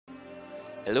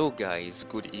Hello, guys.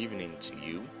 Good evening to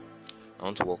you. I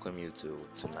want to welcome you to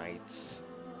tonight's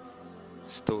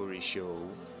story show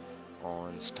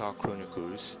on Star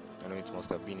Chronicles. I know it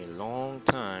must have been a long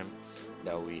time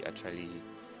that we actually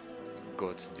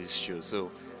got this show, so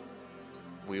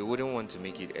we wouldn't want to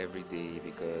make it every day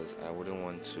because I wouldn't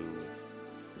want to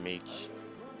make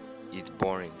it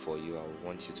boring for you. I would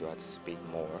want you to participate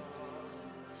more.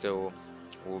 So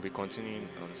we'll be continuing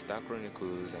on Star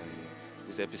Chronicles, and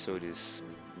this episode is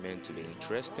meant to be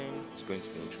interesting. It's going to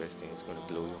be interesting. It's going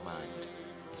to blow your mind.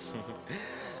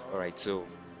 All right, so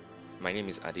my name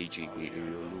is Adejigwe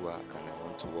Iriolua, and I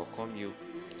want to welcome you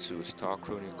to Star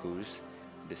Chronicles.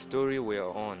 The story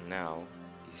we're on now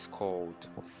is called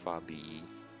Fabi.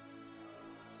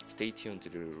 Stay tuned to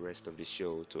the rest of the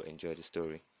show to enjoy the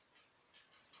story.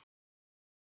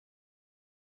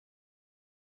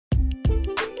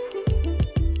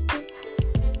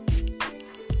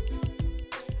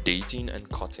 Dating and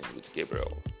cutting with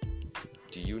Gabriel.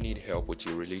 Do you need help with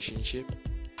your relationship?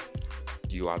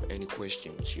 Do you have any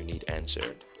questions you need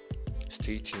answered?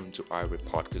 Stay tuned to our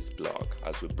podcast blog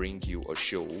as we bring you a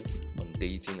show on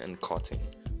dating and cutting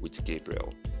with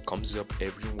Gabriel. Comes up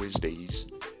every Wednesdays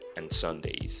and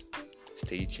Sundays.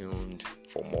 Stay tuned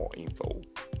for more info.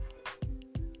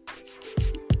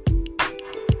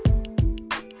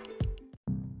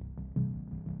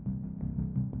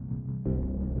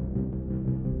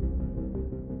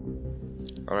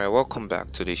 Alright, welcome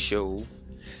back to the show.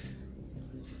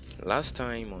 Last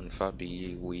time on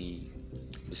Fabi, we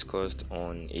discussed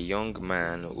on a young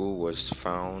man who was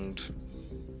found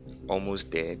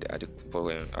almost dead at the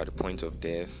point of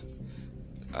death,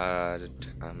 had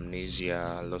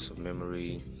amnesia, loss of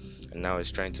memory, and now is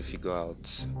trying to figure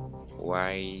out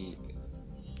why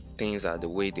things are the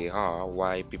way they are,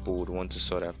 why people would want to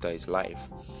sort after his life.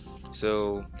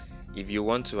 So if you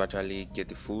want to actually get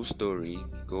the full story,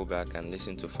 go back and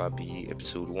listen to Fabi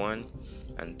episode 1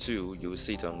 and 2. You will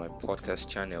see it on my podcast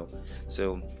channel.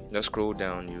 So just scroll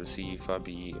down, you'll see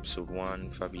Fabi episode 1,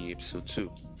 Fabi episode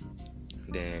 2.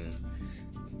 Then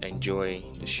enjoy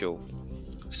the show.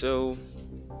 So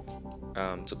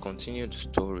to continue the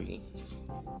story,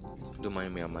 don't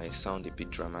mind me, I might sound a bit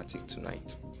dramatic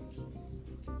tonight.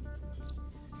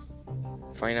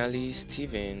 Finally,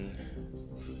 Stephen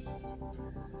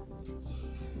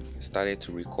started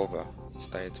to recover.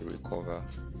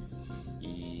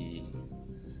 He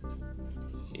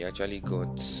actually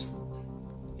got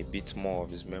a bit more of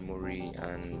his memory,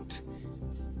 and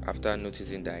after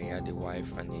noticing that he had a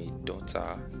wife and a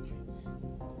daughter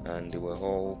and they were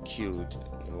all killed,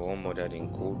 they were all murdered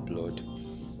in cold blood,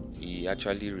 he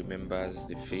actually remembers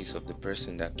the face of the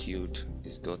person that killed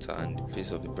his daughter and the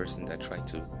face of the person that tried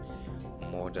to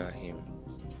murder him.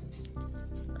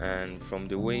 And from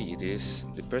the way it is,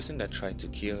 the person that tried to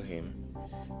kill him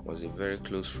was a very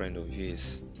close friend of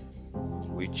his,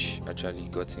 which actually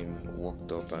got him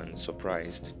worked up and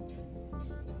surprised.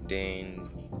 Then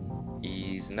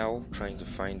he is now trying to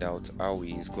find out how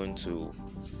he is going to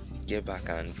get back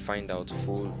and find out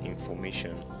full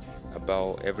information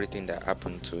about everything that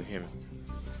happened to him.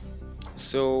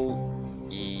 So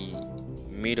he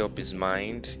made up his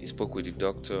mind. He spoke with the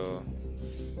doctor,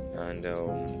 and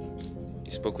the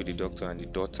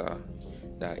daughter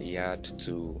that he had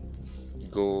to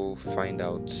go find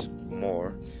out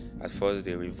more. At first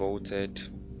they revolted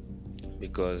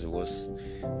because it was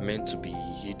meant to be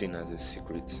hidden as a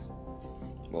secret,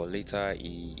 but later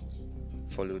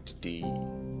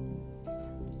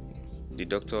the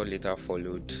doctor later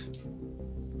followed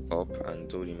up and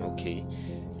told him, okay,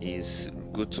 he's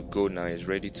good to go now, he's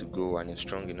ready to go and he's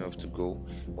strong enough to go,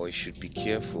 but he should be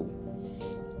careful.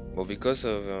 But because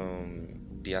of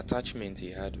the attachment he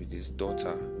had with his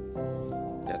daughter,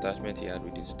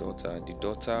 the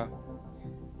daughter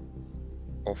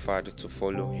offered to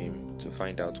follow him to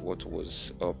find out what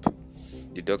was up.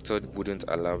 The doctor wouldn't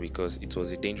allow because it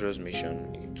was a dangerous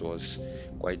mission. It was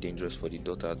quite dangerous for the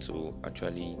daughter to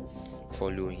actually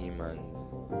follow him and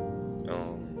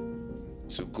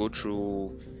to go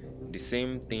through the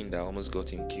same thing that almost got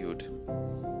him killed.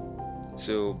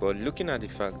 So, but looking at the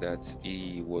fact that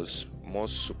he was more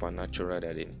supernatural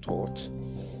than they thought,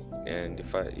 and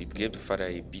it gave the father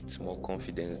a bit more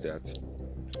confidence that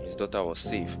his daughter was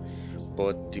safe.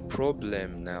 But the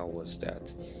problem now was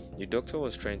that the doctor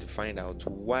was trying to find out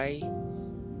why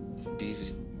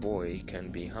this boy can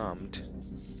be harmed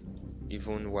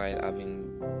even while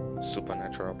having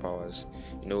supernatural powers.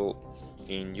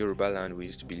 In Yoruba land we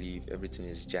used to believe everything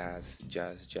is jazz,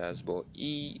 but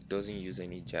he doesn't use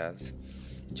any jazz.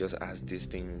 He just has these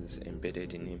things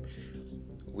embedded in him,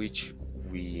 which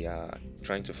we are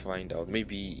trying to find out.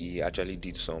 Maybe he actually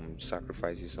did some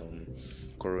sacrifices, some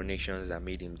coronations that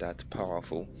made him that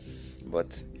powerful.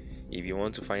 But if you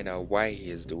want to find out why he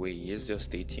is the way he is, just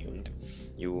stay tuned.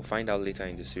 You will find out later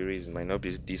in the series. It might not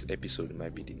be this episode, it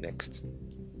might be the next.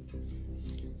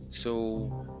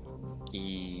 So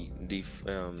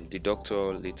the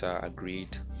doctor later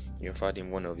agreed. He offered him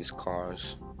one of his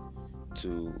cars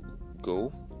to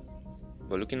go,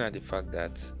 but looking at the fact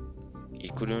that he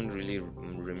couldn't really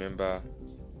remember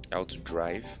how to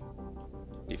drive,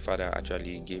 the father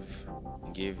actually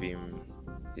gave him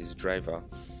his driver.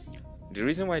 The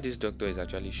reason why this doctor is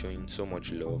actually showing so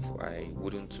much love, I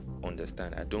wouldn't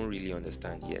understand. I don't really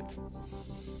understand yet.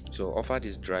 So offered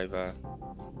his driver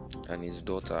and his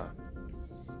daughter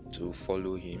to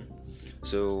follow him.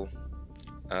 So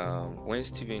when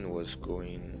Stephen was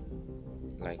going,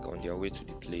 like on their way to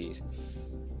the place,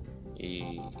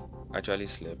 he actually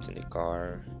slept in the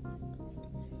car,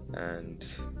 and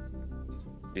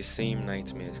the same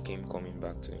nightmares coming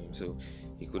back to him. So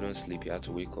he couldn't sleep. He had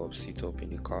to wake up, sit up in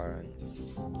the car, and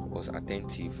was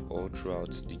attentive all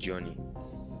throughout the journey.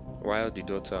 While the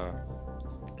daughter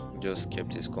just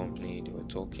kept his company, they were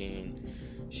talking.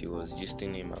 She was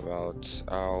gisting him about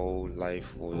how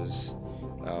life was,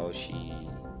 how she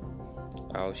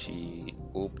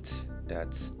hoped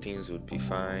that things would be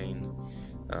fine,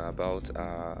 about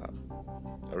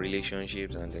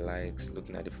relationships and the likes,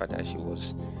 looking at the fact that she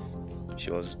was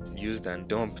used and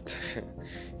dumped.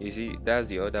 You see, that's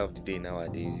the order of the day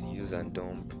nowadays, use and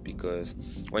dump, because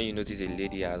when you notice a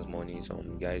lady has money,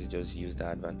 some guys just use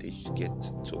the advantage to get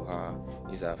to her,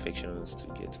 use her affections to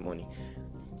get money.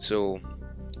 So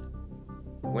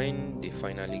when they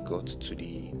finally got to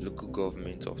the local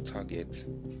government of Target,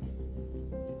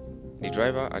 the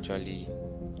driver actually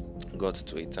got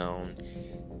to a town.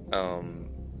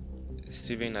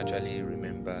 Stephen actually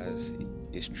remembers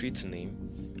a street name.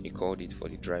 He called it for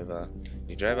the driver.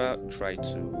 The driver tried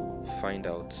to find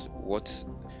out what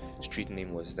street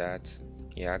name was that.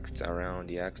 He asked around,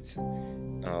 he asked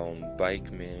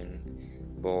bike men,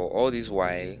 but all this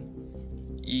while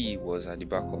he was at the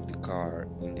back of the car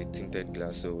in the tinted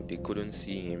glass, so they couldn't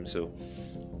see him. So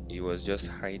he was just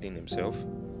hiding himself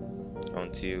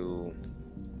until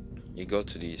he got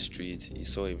to the street. He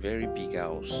saw a very big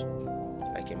house,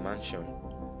 like a mansion.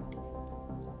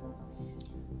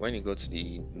 When he got to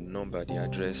the number, the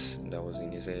address that was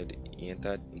in his head, he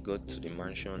got to the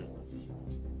mansion.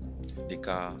 The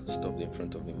car stopped in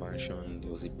front of the mansion.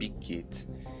 There was a big gate,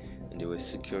 and there were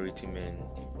security men.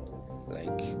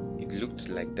 Like, it looked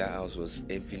like that house was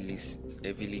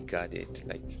heavily guarded,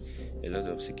 like a lot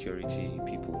of security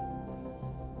people.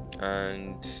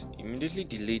 And immediately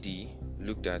the lady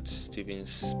looked at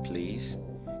Stephen's place.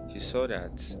 She saw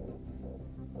that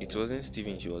it wasn't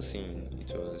Stephen she was seeing.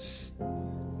 It was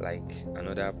like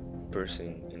another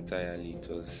person entirely. It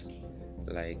was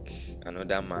like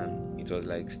another man. It was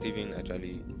like Stephen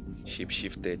actually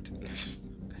shape-shifted.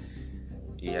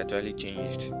 He actually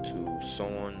changed to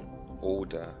someone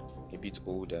older, a bit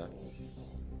older,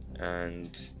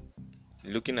 and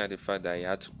looking at the fact that he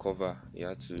had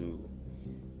to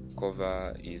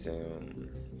cover his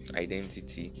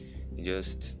identity, he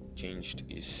just changed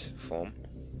his form.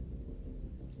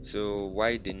 So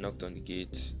while they knocked on the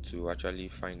gate to actually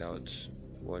find out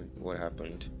what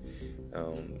happened,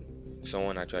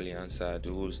 someone actually answered,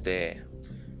 "Who's there?"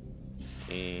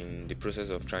 In the process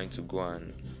of trying to go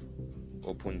and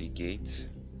open the gate.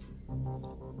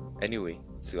 Anyway,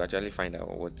 to actually find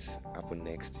out what happened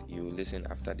next, you listen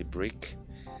after the break.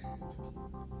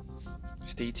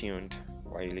 Stay tuned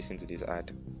while you listen to this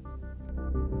ad.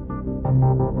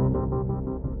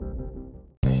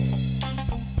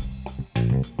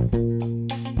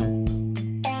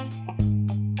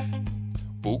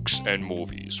 Books and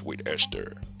Movies with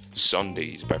Esther,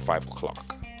 Sundays by 5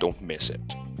 o'clock. Don't miss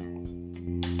it.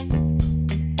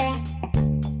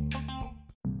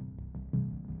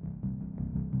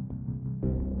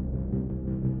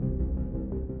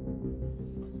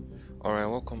 Alright,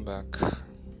 welcome back.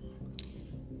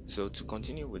 So to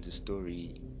continue with the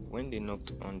story, when they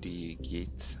knocked on the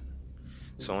gate,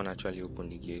 someone actually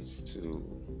opened the gate to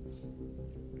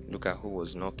look at who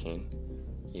was knocking.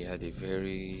 He had a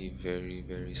very, very,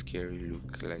 very scary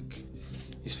look. Like,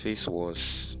 his face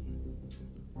was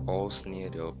all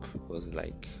sneered up. It was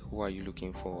like, "Who are you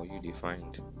looking for? You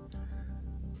defined."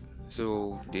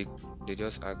 So they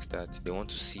just asked that they want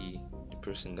to see the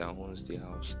person that owns the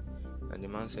house. And the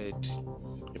man said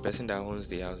the person that owns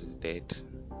the house is dead,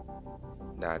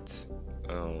 that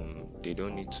they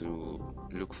don't need to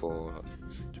look for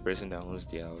the person that owns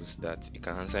the house, that he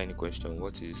can answer any question.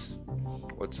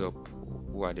 What's up?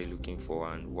 who are they looking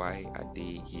for and why are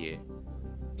they here,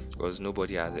 because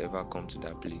nobody has ever come to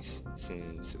that place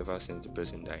ever since the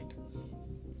person died.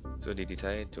 So they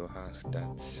decided to ask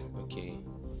that, okay,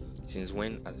 since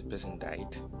when has the person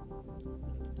died?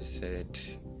 They said,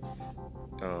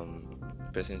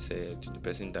 the person said the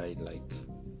person died like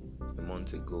a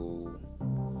month ago,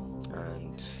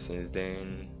 and since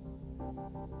then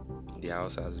the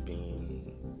house has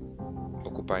been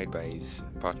occupied by his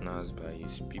partners, by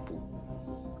his people.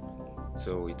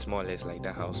 So it's more or less like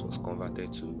that house was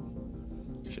converted to,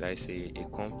 should I say, a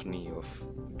company of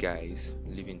guys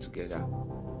living together.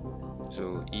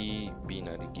 So he being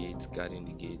at the gate, guarding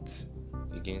the gates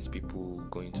against people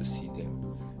going to see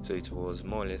them. So it was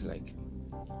more or less like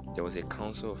there was a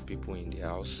council of people in the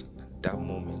house at that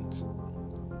moment.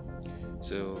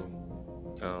 So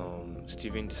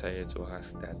Stephen decided to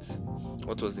ask that,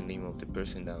 what was the name of the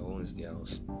person that owns the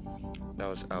house? That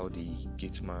was how the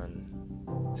gate man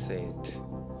said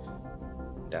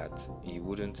that he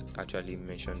wouldn't actually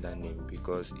mention that name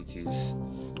because it is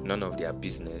none of their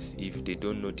business. If they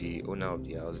don't know the owner of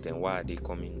the house, then why are they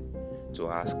coming to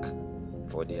ask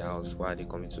for the house? Why are they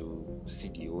coming to see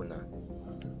the owner?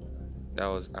 That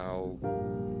was how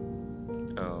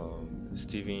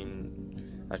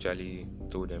Stephen actually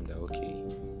told them that, okay,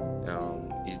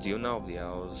 is the owner of the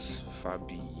house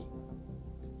Fabi?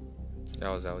 That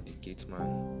was how the gate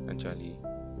man actually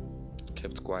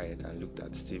kept quiet and looked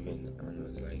at Stephen and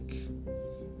was like,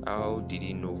 how did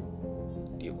he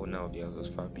know the owner of the house was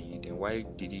Fabi? Then why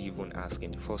did he even ask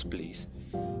in the first place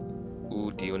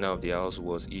who the owner of the house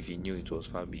was if he knew it was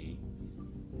Fabi?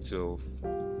 So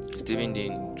Stephen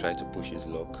didn't try to push his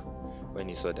luck when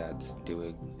he saw that they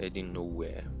were heading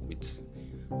nowhere with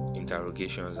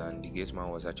interrogations and the gate man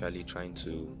was actually trying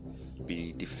to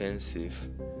be defensive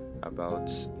about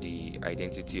the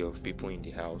identity of people in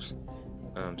the house.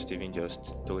 Stephen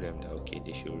just told them that, okay,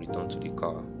 they should return to the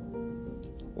car.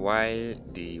 While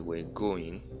they were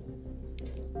going,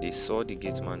 they saw the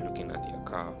gate man looking at their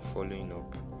car, following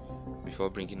up before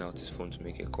bringing out his phone to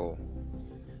make a call.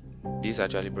 This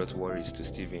actually brought worries to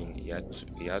Stephen. He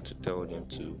had to tell them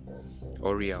to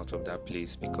hurry out of that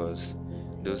place because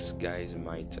those guys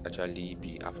might actually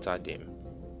be after them.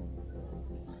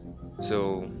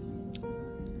 So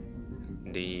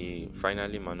they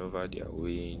finally maneuvered their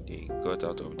way. They got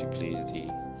out of the place. They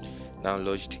now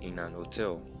lodged in an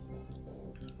hotel.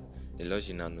 They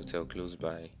lodged in an hotel close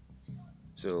by.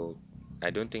 So I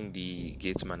don't think the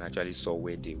gateman actually saw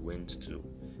where they went to,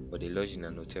 but they lodged in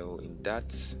an hotel in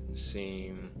that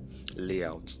same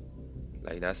layout,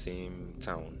 like that same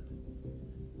town.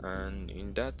 And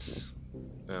in that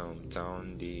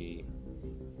town, he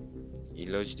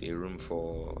lodged a room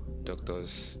for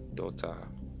doctor's daughter,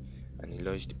 and he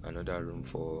lodged another room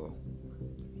for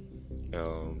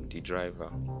the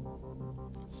driver,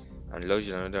 and lodged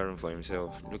another room for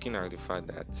himself, looking at the fact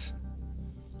that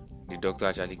the doctor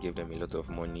actually gave them a lot of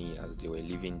money as they were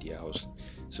leaving the house.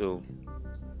 So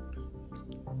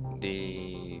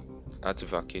they had to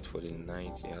vacate for the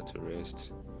night. They had to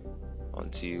rest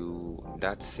until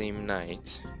that same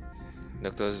night.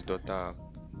 Doctor's daughter,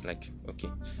 like, okay,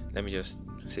 let me just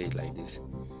say it like this.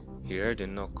 He heard a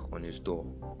knock on his door.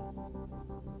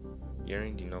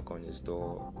 Hearing the knock on his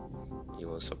door, he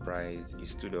was surprised. He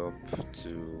stood up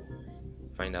to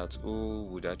find out who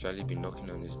would actually be knocking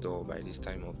on his door by this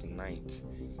time of the night.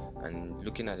 And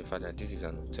looking at the fact that this is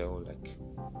an hotel, like,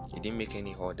 he didn't make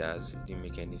any orders, he didn't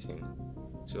make anything.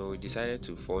 So he decided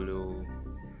to follow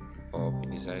up.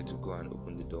 He decided to go and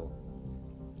open the door.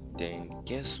 Then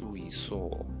guess who he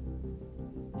saw?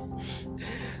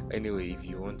 Anyway, if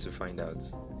you want to find out,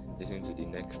 listen to the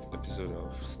next episode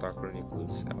of Star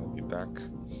Chronicles. I'll be back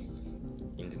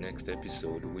in the next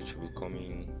episode, which will be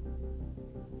coming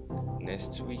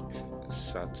next week,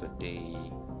 Saturday,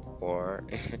 or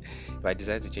if I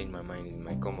decide to change my mind, it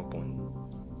might come up on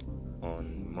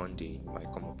Monday. It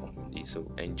might come up on Monday. So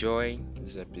enjoy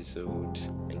this episode,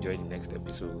 enjoy the next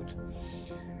episode,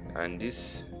 and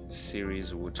this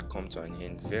series would come to an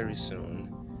end very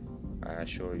soon. I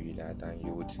assure you that, and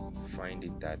you would find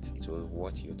it that it was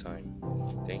worth your time.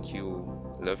 Thank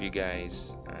you, love you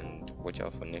guys, and watch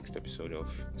out for next episode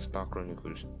of Star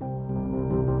Chronicles.